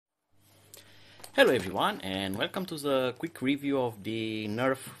Hello everyone and welcome to the quick review of the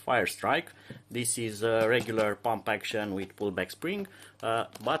NERF Firestrike. This is a regular pump action with pullback spring,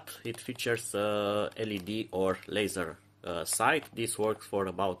 but it features LED or laser sight. This works for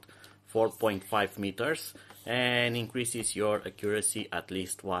about 4.5 meters and increases your accuracy at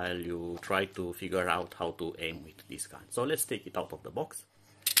least while you try to figure out how to aim with this gun. So let's take it out of the box.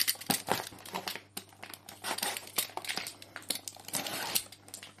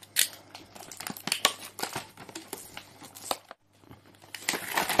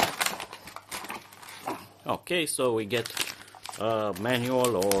 Okay, so we get a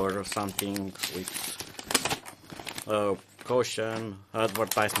manual or something with a caution,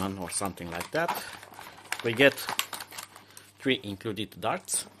 advertisement or something like that. We get 3 included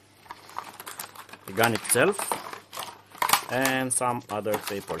darts, the gun itself, and some other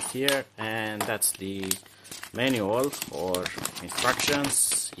papers here, and that's the manual or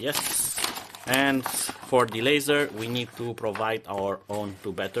instructions. Yes. And for the laser we need to provide our own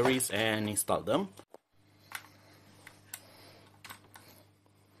 2 batteries and install them.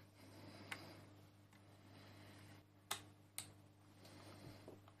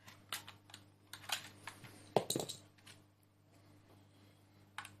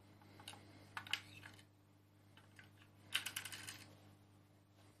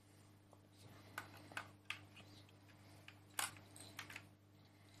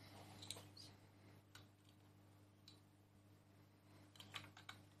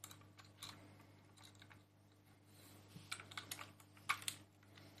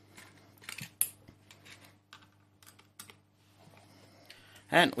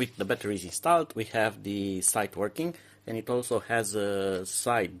 And with the batteries installed, we have the sight working, and it also has a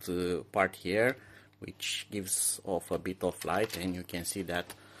side part here which gives off a bit of light, and you can see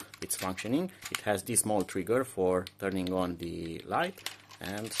that it's functioning. It has this small trigger for turning on the light,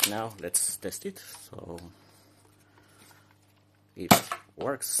 and now let's test it. So it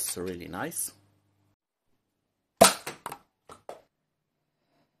works really nice.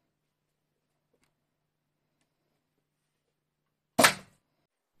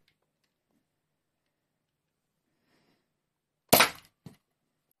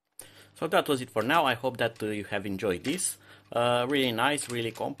 So that was it for now. I hope that you have enjoyed this. Really nice, really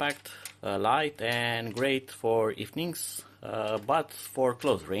compact, light, and great for evenings, but for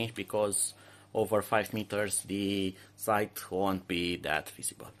close range, because over 5 meters the sight won't be that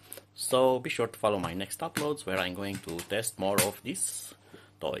visible. So be sure to follow my next uploads where I'm going to test more of these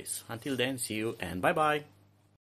toys. Until then, see you and bye bye.